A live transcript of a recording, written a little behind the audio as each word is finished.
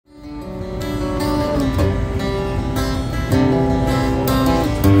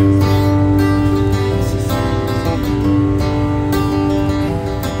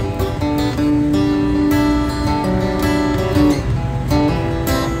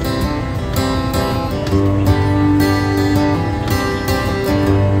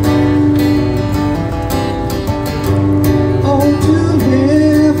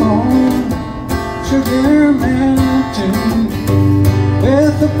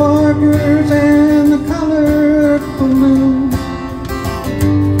barkers and the colored balloons.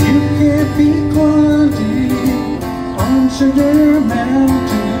 You can't be quality on Sugar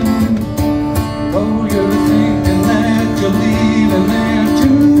Mountain, though you're thinking that you're leaving there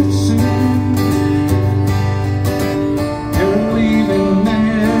too soon. You're leaving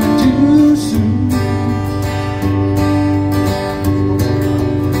there too soon.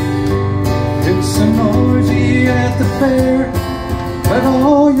 It's so noisy at the fair, but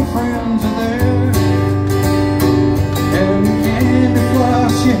all your friends are there, and the candy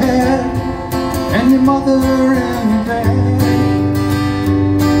floss you had, and your mother and your dad.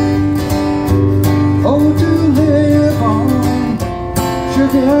 Oh, to live on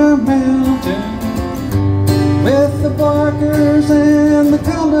Sugar Mountain with the barkers and the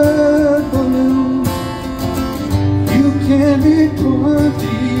colored balloons. You can be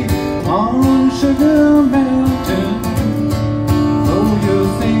 20 on Sugar Mountain, though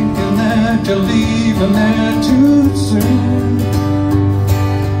you're thinking that you're leaving there too soon.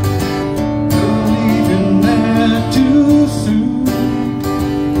 You're leaving there too soon.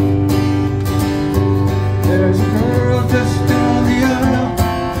 There's a girl just down the aisle,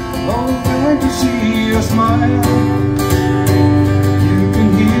 oh, glad to see your smile. You can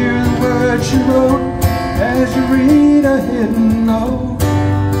hear the words she wrote as you read a hidden note.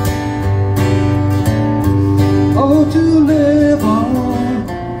 Oh, to live on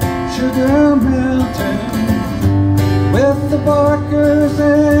Sugar Mountain with the barkers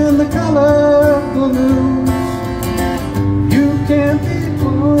and the colored balloons. You can be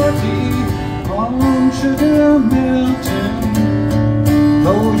 20 on Sugar Mountain,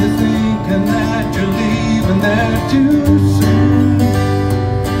 though you're thinking that you're leaving there too soon.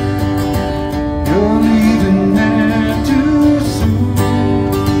 You're leaving there too soon.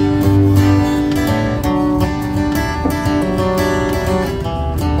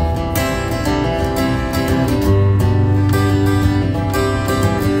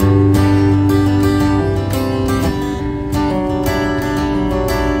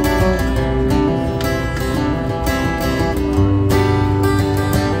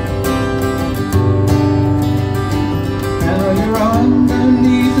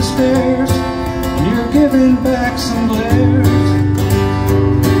 Underneath the stairs, and you're giving back some glares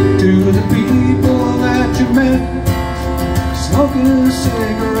to the people that you met, smoking a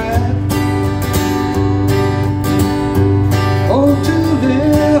cigarette. Oh, to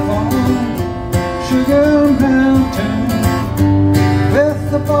live on Sugar Mountain with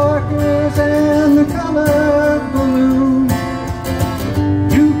the barkers and the colored balloons.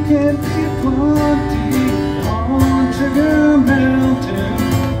 You can be 20 on Sugar Mountain,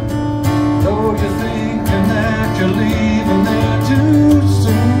 though you're thinking that you're leaving there too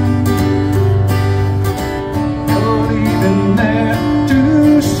soon. You're leaving there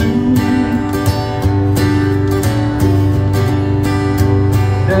too soon.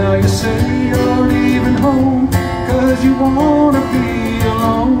 Now you say you're leaving home 'cause you wanna be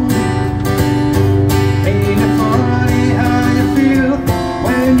alone. Ain't it funny how you feel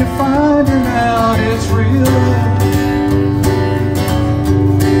when you're finding out it's real?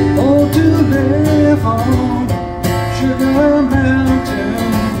 Oh, to live on Sugar Mountain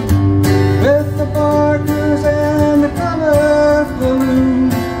with the barkers and the colored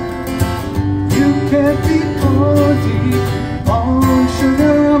balloons. You can't be 20 on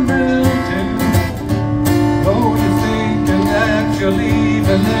Sugar Mountain, though you're thinking that you're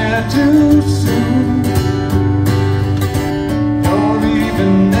leaving there too soon.